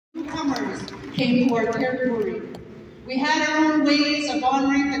foreigners came to our territory. We had our own ways of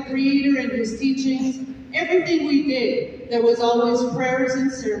honoring the Creator and His teachings. Everything we did, there was always prayers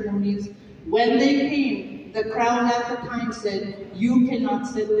and ceremonies. When they came, the Crown at the time said, "You cannot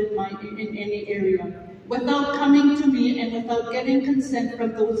settle in any area," without coming to me and without getting consent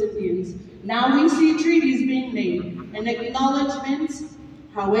from those Indians. Now we see treaties being made and acknowledgements.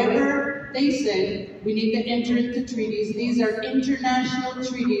 However, they said we need to enter into treaties. These are international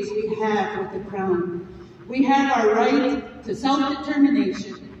treaties we have with the Crown. We have our right to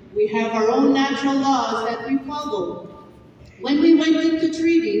self-determination. We have our own natural laws that we follow. When we went into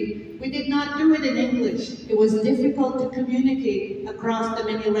treaty, we did not do it in English. It was difficult to communicate across the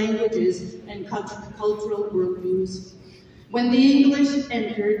many languages and cultural worldviews. When the English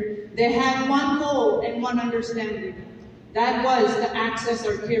entered, they had one goal and one understanding. That was to access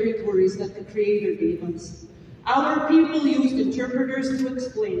our territories that the Creator gave us. Our people used interpreters to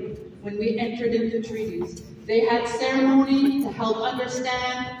explain when we entered into treaties. They had ceremony to help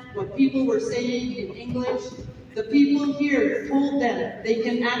understand what people were saying in English. The people here told them they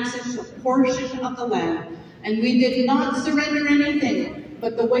can access a portion of the land, and we did not surrender anything,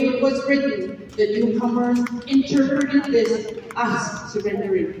 but the way it was written, the newcomers interpreted this as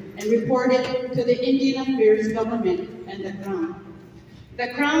surrendering and reported to the Indian Affairs government and the Crown. The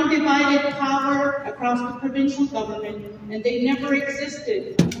Crown divided power across the provincial government, and they never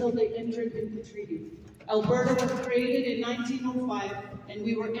existed until they entered into treaties. Alberta was created in 1905, and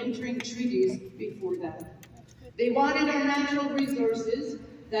we were entering treaties before that. They wanted our natural resources,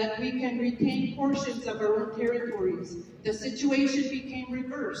 that we can retain portions of our own territories. The situation became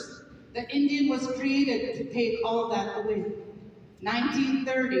reversed. The Indian was created to take all that away.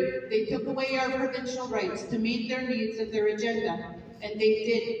 1930, they took away our provincial rights to meet their needs and their agenda, and they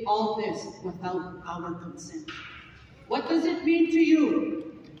did all this without our consent. What does it mean to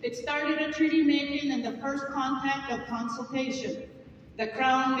you? It started a treaty making and the first contact of consultation. The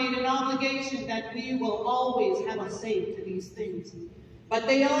Crown made an obligation that we will always have a say to these things. But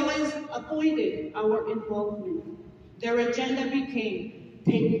they always avoided our involvement. Their agenda became,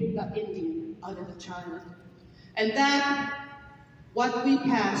 take the Indian out of the child. And that, what we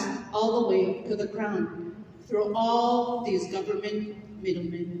passed all the way to the Crown, through all these government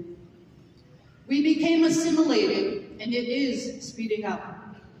middlemen. We became assimilated, and it is speeding up.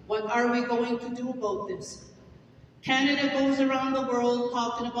 What are we going to do about this? Canada goes around the world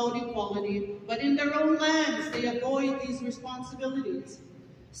talking about equality, but in their own lands, they avoid these responsibilities.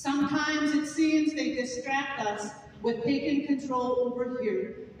 Sometimes it seems they distract us with taking control over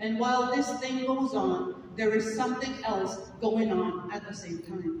here, and while this thing goes on, there is something else going on at the same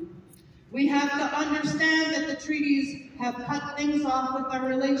time. We have to understand that the treaties have cut things off with our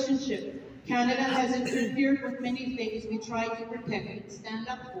relationship. Canada has interfered with many things we try to protect and stand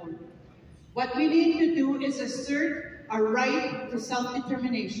up for. What we need to do is assert our right to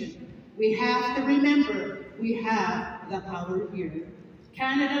self-determination. We have to remember we have the power here.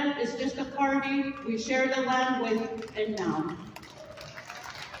 Canada is just a party we share the land with, and now.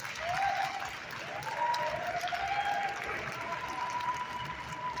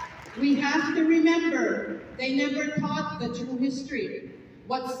 We have to remember they never taught the true history,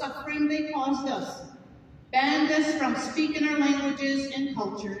 what suffering they caused us, banned us from speaking our languages and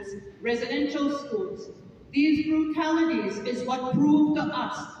cultures, residential schools. These brutalities is what proved to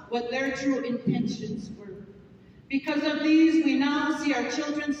us what their true intentions were. Because of these, we now see our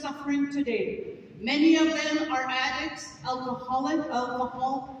children suffering today. Many of them are addicts, alcoholic.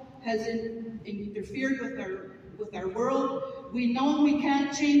 Alcohol has interfered with our world. We know we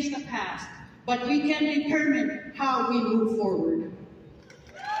can't change the past, but we can determine how we move forward.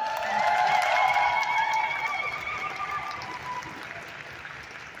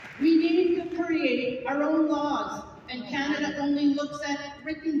 We need to create our own laws, and Canada only looks at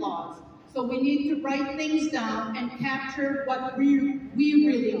written laws. So we need to write things down and capture what we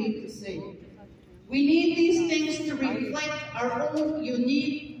really need to say. We need these things to reflect our own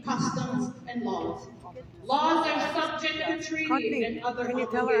unique customs and laws. Laws are subject to treaty and other obligations. Can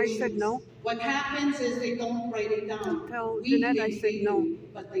you tell her I said no? What happens is they don't write it down. Tell Jeanette I said no.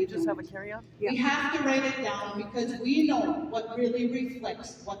 But they just have a carry-on? We have to write it down because we know what really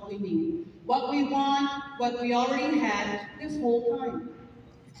reflects what we need. What we want, what we already had this whole time.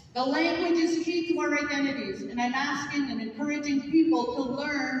 The language is key to our identities, and I'm asking and encouraging people to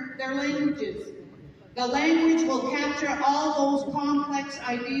learn their languages. The language will capture all those complex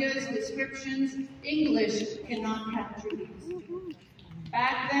ideas, descriptions. English cannot capture these.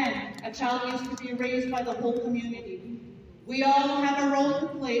 Back then, a child used to be raised by the whole community. We all have a role to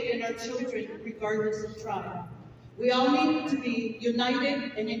play in our children, regardless of tribe. We all need to be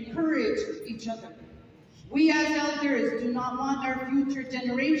united and encourage each other. We as elders do not want our future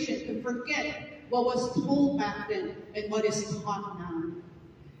generation to forget what was told back then and what is taught now.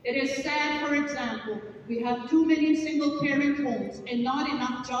 It is sad, for example, we have too many single-parent homes and not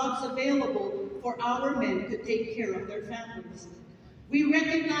enough jobs available for our men to take care of their families. We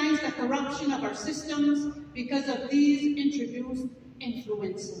recognize the corruption of our systems because of these introduced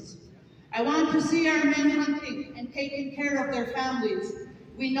influences. I want to see our men hunting and taking care of their families.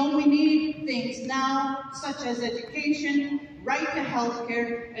 We know we need things now, such as education, right to health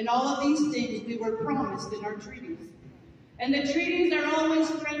care, and all of these things we were promised in our treaties. And the treaties are always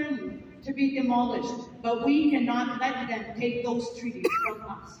threatened to be demolished, but we cannot let them take those treaties from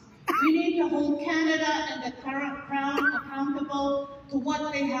us. We need to hold Canada and the Crown accountable to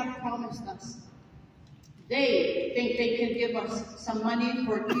what they have promised us. They think they can give us some money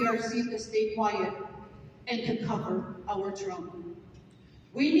for DRC to stay quiet and to cover our drum.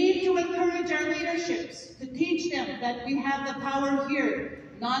 We need to encourage our leaderships to teach them that we have the power here,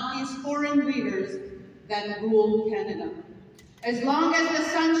 not these foreign leaders that rule Canada. As long as the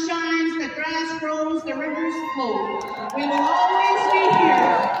sun shines, the grass grows, the rivers flow, we will always be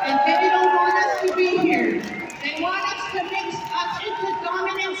here, and they don't want us to be here. They want us to mix us into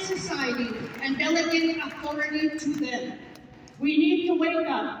dominant society and delegate authority to them. We need to wake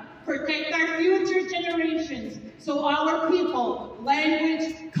up, protect our future generations, so our people,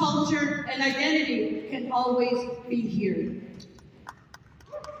 language, culture, and identity can always be here.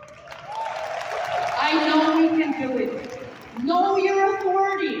 I know we can do it. Know your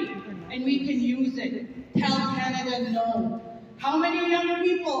authority, and we can use it. Tell Canada no. How many young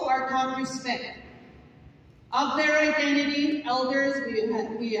people are taught respect of their identity? Elders,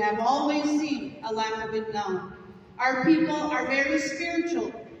 we have always seen a lack of it now. Our people are very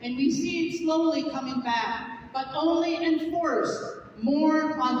spiritual, and we see it slowly coming back, but only enforced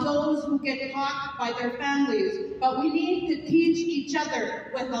more on those who get caught by their families. But we need to teach each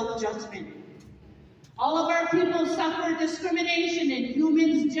other without judgment. All of our people suffer discrimination, and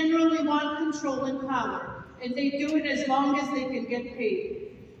humans generally want control and power, and they do it as long as they can get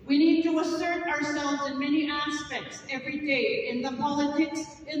paid. We need to assert ourselves in many aspects every day, in the politics,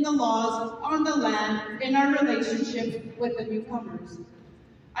 in the laws, on the land, in our relationship with the newcomers.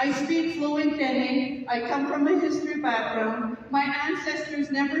 I speak fluent Dene. I come from a history background. My ancestors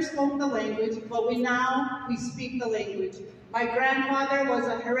never spoke the language, but we speak the language. My grandfather was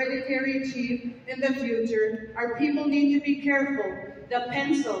a hereditary chief in the future. Our people need to be careful. The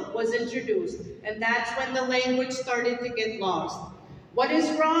pencil was introduced, and that's when the language started to get lost. What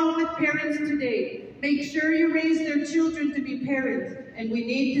is wrong with parents today? Make sure you raise their children to be parents, and we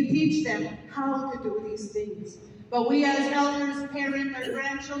need to teach them how to do these things. But we as elders parent our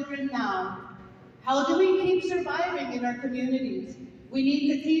grandchildren now. How do we keep surviving in our communities? We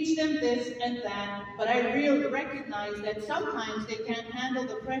need to teach them this and that, but I really recognize that sometimes they can't handle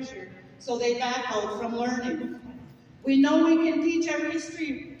the pressure, so they back out from learning. We know we can teach our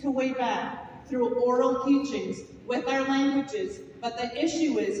history to way back through oral teachings with our languages, but the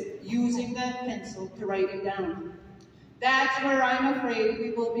issue is using that pencil to write it down. That's where I'm afraid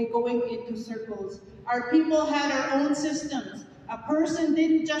we will be going into circles. Our people had our own systems. A person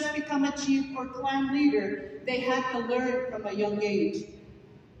didn't just become a chief or clan leader. They had to learn from a young age.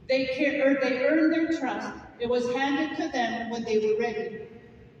 They earned their trust. It was handed to them when they were ready.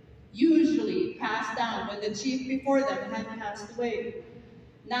 Usually passed down when the chief before them had passed away.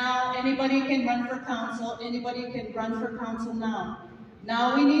 Now anybody can run for council. Anybody can run for council now.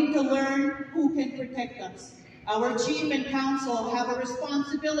 Now we need to learn who can protect us. Our chief and council have a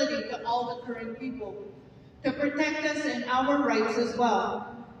responsibility to all the current people to protect us and our rights as well.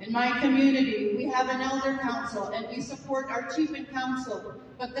 In my community, we have an elder council and we support our chief and council,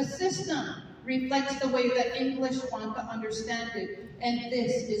 but the system reflects the way the English want to understand it, and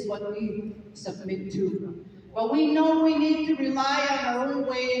this is what we submit to. But we know we need to rely on our own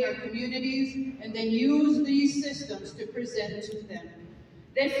way in our communities and then use these systems to present to them.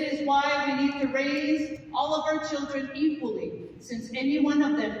 This is why we need to raise all of our children equally, since any one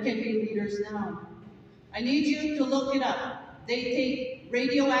of them can be leaders now. I need you to look it up. They take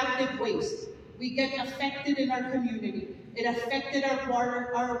radioactive waste. We get affected in our community. It affected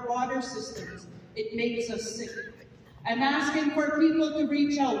our water systems. It makes us sick. I'm asking for people to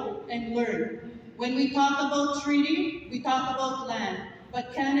reach out and learn. When we talk about treaty, we talk about land.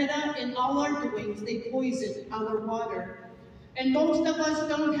 But Canada, in all our doings, they poison our water. And most of us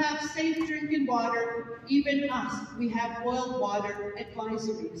don't have safe drinking water. Even us, we have boiled water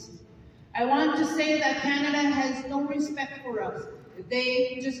advisories. I want to say that Canada has no respect for us.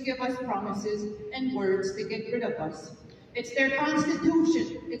 They just give us promises and words to get rid of us. It's their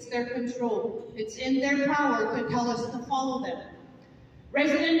constitution, it's their control. It's in their power to tell us to follow them.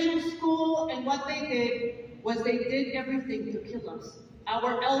 Residential school, and what they did was they did everything to kill us.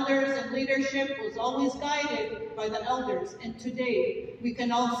 Our elders and leadership was always guided by the elders, and today we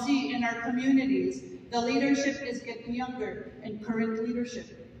can all see in our communities the leadership is getting younger, and current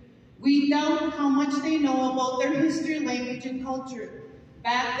leadership. We doubt how much they know about their history, language, and culture.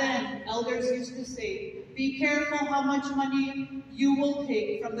 Back then, elders used to say, be careful how much money you will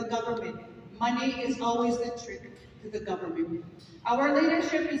take from the government. Money is always the trick to the government. Our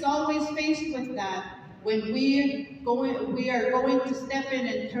leadership is always faced with that. When we are going to step in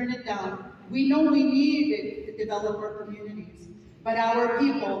and turn it down, we know we need it to develop our communities, but our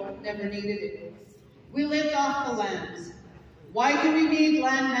people never needed it. We lived off the lands. Why do we need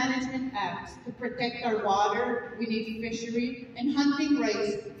land management acts? To protect our water, we need fishery and hunting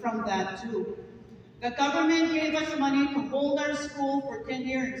rights from that too. The government gave us money to hold our school for 10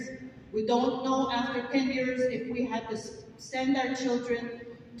 years. We don't know after 10 years if we had to send our children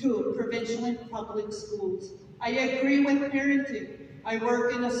to provincial and public schools. I agree with parenting. I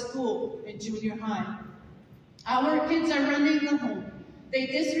work in a school in junior high. Our kids are running the home. They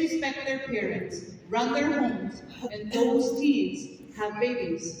disrespect their parents, run their homes, and those teens have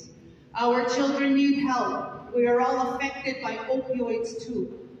babies. Our children need help. We are all affected by opioids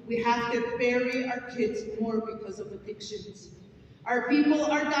too. We have to bury our kids more because of addictions. Our people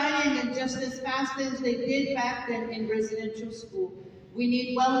are dying, and just as fast as they did back then in residential school. We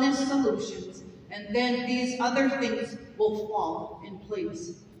need wellness solutions, and then these other things will fall in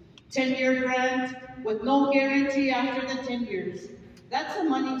place. 10-year grant with no guarantee after the 10 years. That's a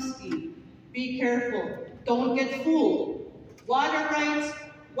money scheme. Be careful. Don't get fooled. Water rights,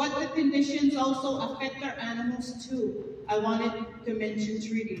 what the conditions also affect our animals too. I wanted to mention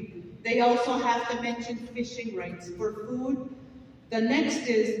treaty. They also have to mention fishing rights for food. The next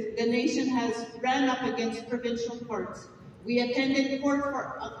is the nation has ran up against provincial courts. We attended court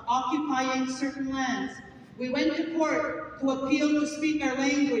for occupying certain lands. We went to court to appeal to speak our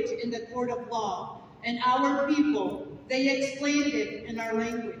language in the court of law. And our people, they explained it in our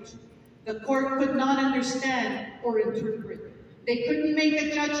language. The court could not understand or interpret. They couldn't make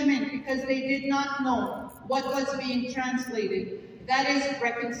a judgment because they did not know what was being translated. That is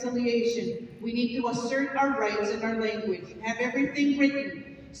reconciliation. We need to assert our rights in our language, have everything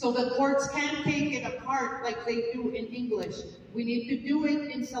written, so the courts can't take it apart like they do in English. We need to do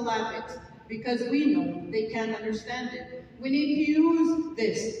it in syllabics because we know they can't understand it. We need to use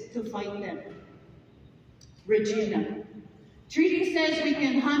this to fight them. Regina. Treaty says we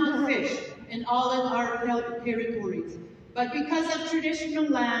can hunt fish in all of our territories, but because of traditional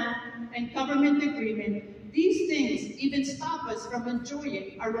land and government agreement, these things even stop us from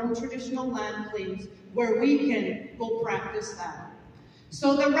enjoying our own traditional land claims where we can go practice that.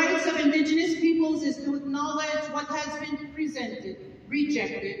 So the rights of Indigenous peoples is to acknowledge what has been presented,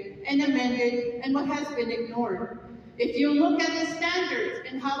 rejected, and amended, and what has been ignored. If you look at the standards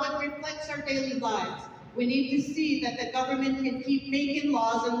and how it reflects our daily lives, we need to see that the government can keep making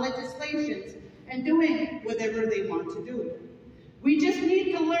laws and legislations and doing whatever they want to do. We just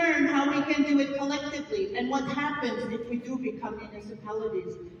need to learn how we can do it collectively and what happens if we do become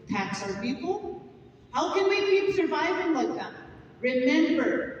municipalities. Tax our people? How can we keep surviving like that?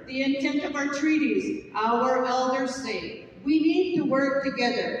 Remember the intent of our treaties. Our elders say, we need to work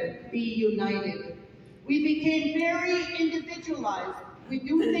together, be united. We became very individualized. We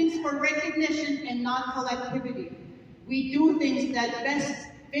do things for recognition and not collectivity. We do things that best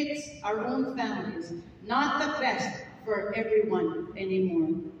fits our own families, not the best for everyone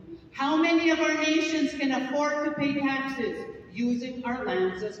anymore. How many of our nations can afford to pay taxes using our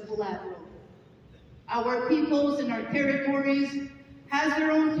lands as collateral? Our peoples and our territories has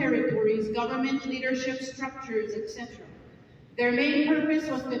their own territories, government, leadership, structures, etc. Their main purpose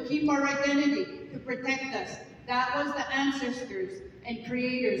was to keep our identity, to protect us. That was the ancestors and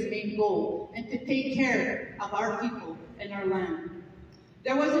creators' main goal, and to take care of our people and our land.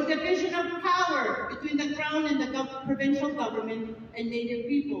 There was a division of power between the Crown and the provincial government and Native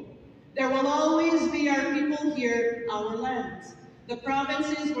people. There will always be our people here, our lands. The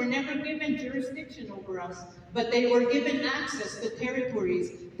provinces were never given jurisdiction over us, but they were given access to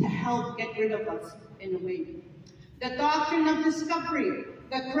territories to help get rid of us in a way. The doctrine of discovery.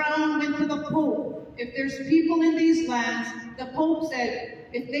 The Crown went to the Pope. If there's people in these lands, the Pope said,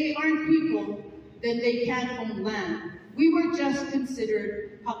 if they aren't people, then they can't own land. We were just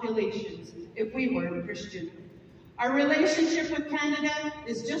considered populations if we were Christian. Our relationship with Canada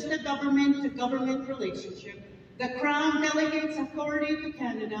is just a government-to-government relationship. The Crown delegates authority to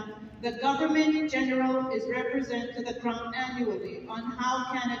Canada. The Government General is represented to the Crown annually on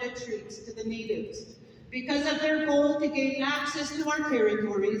how Canada treats to the natives. Because of their goal to gain access to our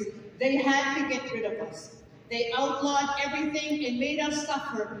territories, they had to get rid of us. They outlawed everything and made us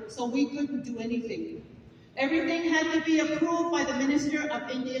suffer, so we couldn't do anything. Everything had to be approved by the Minister of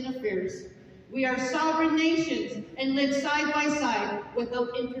Indian Affairs. We are sovereign nations and live side by side without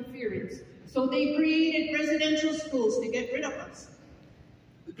interference. So they created residential schools to get rid of us.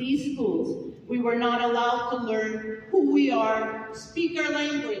 These schools, we were not allowed to learn who we are, speak our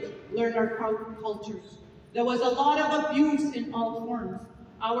language, learn our cultures. There was a lot of abuse in all forms.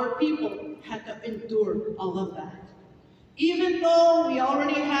 Our people had to endure all of that. Even though we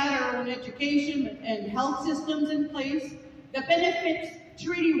already had our own education and health systems in place, the benefits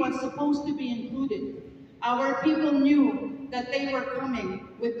treaty was supposed to be included. Our people knew that they were coming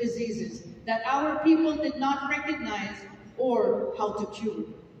with diseases that our people did not recognize or how to cure.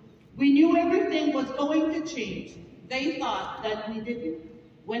 We knew everything was going to change. They thought that we didn't.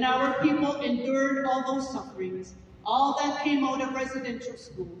 When our people endured all those sufferings, all that came out of residential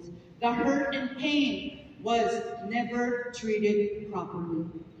schools, the hurt and pain was never treated properly.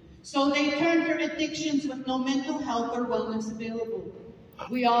 So they turned to addictions with no mental health or wellness available.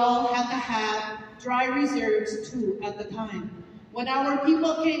 We all had to have dry reserves too at the time. When our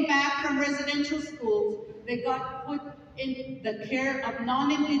people came back from residential schools, they got put in the care of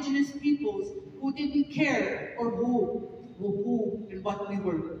non-Indigenous peoples who didn't care or who and what we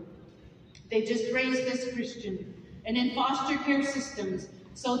were. They just raised us Christian and in foster care systems.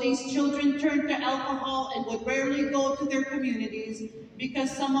 So these children turned to alcohol and would rarely go to their communities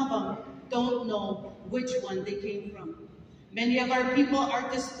because some of them don't know which one they came from. Many of our people are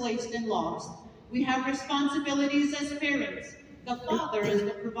displaced and lost. We have responsibilities as parents. The father is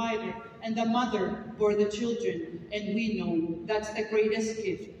the provider, and the mother for the children. And we know that's the greatest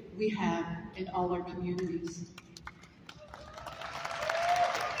gift we have in all our communities.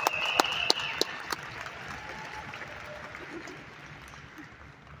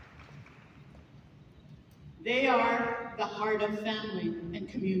 They are the heart of family and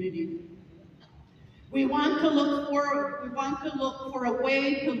community. We want to look for a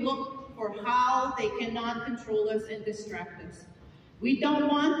way to look for how they cannot control us and distract us. We don't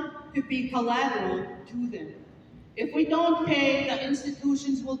want to be collateral to them. If we don't pay, the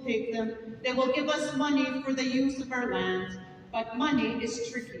institutions will take them. They will give us money for the use of our lands, but money is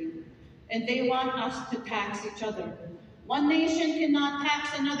tricky, and they want us to tax each other. One nation cannot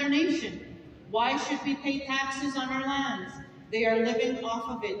tax another nation. Why should we pay taxes on our lands? They are living off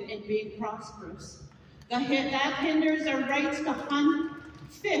of it and being prosperous. That hinders our rights to hunt,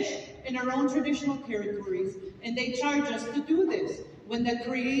 fish in our own traditional territories, and they charge us to do this when the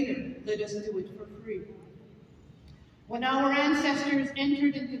Creator let us do it for free. When our ancestors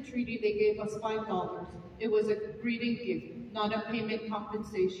entered into the treaty, they gave us $5. It was a greeting gift, not a payment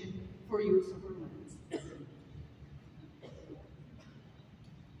compensation for use of our lands.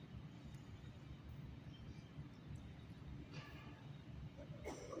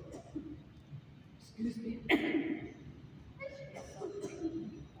 Excuse me.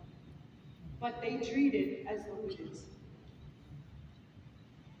 But they treat it as though it is.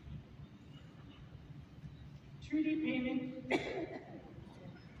 Treaty payment.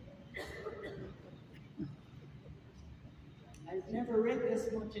 I've never read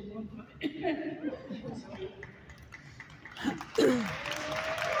this much in one time.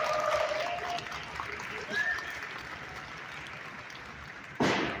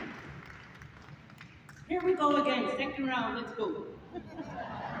 Here we go again, second round, let's go.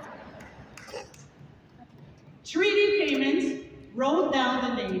 Treaty payments wrote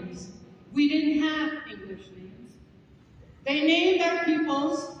down the names. We didn't have English names. They named our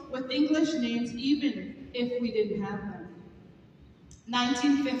peoples with English names even if we didn't have them.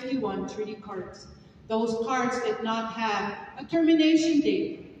 1951 treaty cards. Those cards did not have a termination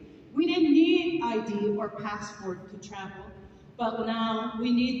date. We didn't need ID or passport to travel, but now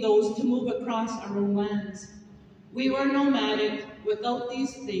we need those to move across our own lands. We were nomadic without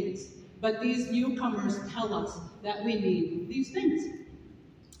these things, but these newcomers tell us that we need these things.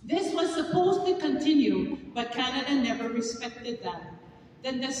 This was supposed to continue, but Canada never respected that.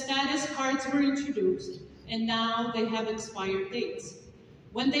 Then the status cards were introduced, and now they have expired dates.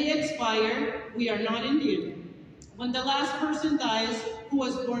 When they expire, we are not Indian. When the last person dies who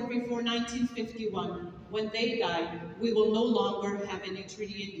was born before 1951, when they die, we will no longer have any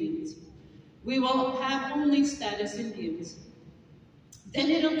treaty Indians. We will have only status Indians. Then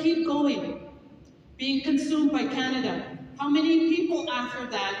it'll keep going, being consumed by Canada. How many people after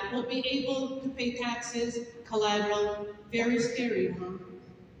that will be able to pay taxes, collateral? Very scary, huh?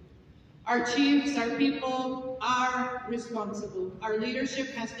 Our chiefs, our people are responsible. Our leadership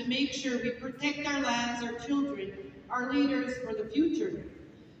has to make sure we protect our lands, our children, our leaders for the future.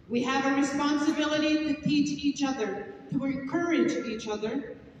 We have a responsibility to teach each other, to encourage each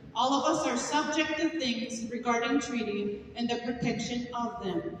other. All of us are subject to things regarding treaty and the protection of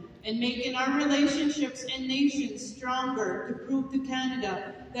them, and making our relationships and nations stronger to prove to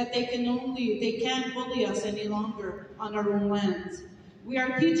Canada that they can't bully us any longer on our own lands. We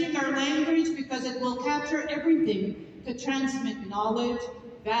are teaching our language because it will capture everything to transmit knowledge,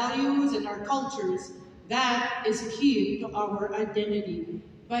 values, and our cultures. That is key to our identity,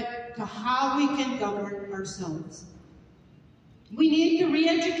 but to how we can govern ourselves. We need to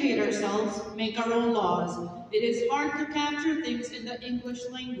re-educate ourselves, make our own laws. It is hard to capture things in the English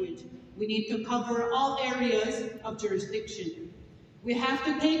language. We need to cover all areas of jurisdiction. We have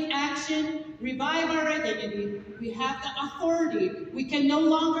to take action, revive our identity. We have the authority. We can no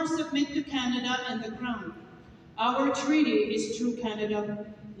longer submit to Canada and the Crown. Our treaty is true Canada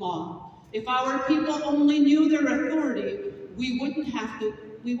law. If our people only knew their authority, we wouldn't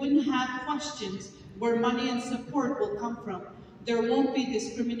have questions where money and support will come from. There won't be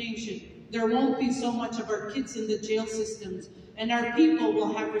discrimination. There won't be so much of our kids in the jail systems, and our people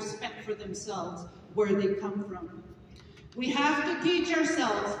will have respect for themselves where they come from. We have to teach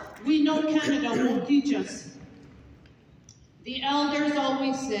ourselves. We know Canada won't teach us. The elders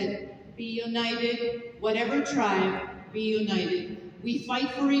always said, be united, whatever tribe, be united. We fight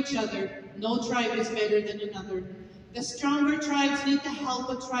for each other. No tribe is better than another. The stronger tribes need to help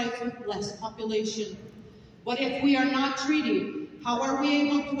the tribes with less population. But if we are not treated, how are we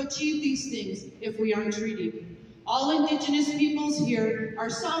able to achieve these things if we aren't treated? All Indigenous peoples here are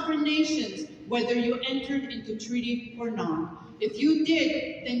sovereign nations, whether you entered into treaty or not. If you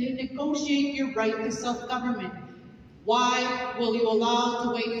did, then you negotiate your right to self-government. Why will you allow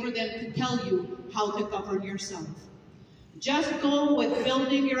to wait for them to tell you how to govern yourself? Just go with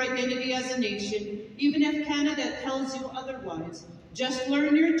building your identity as a nation, even if Canada tells you otherwise. Just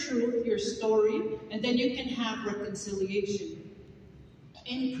learn your truth, your story, and then you can have reconciliation.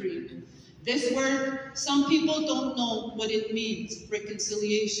 Increed. This word, some people don't know what it means,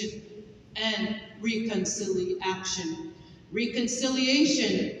 reconciliation and reconciliation.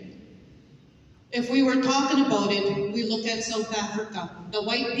 Reconciliation, if we were talking about it, we look at South Africa. The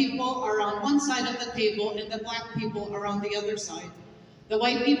white people are on one side of the table and the black people are on the other side. The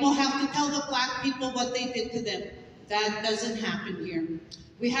white people have to tell the black people what they did to them. That doesn't happen here.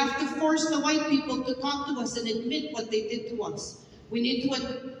 We have to force the white people to talk to us and admit what they did to us. We need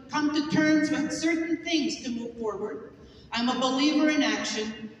to come to terms with certain things to move forward. I'm a believer in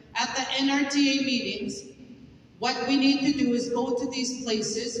action. At the NRTA meetings, what we need to do is go to these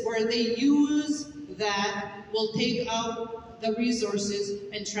places where they use that, will take out the resources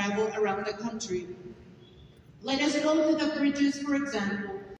and travel around the country. Let us go to the bridges, for example,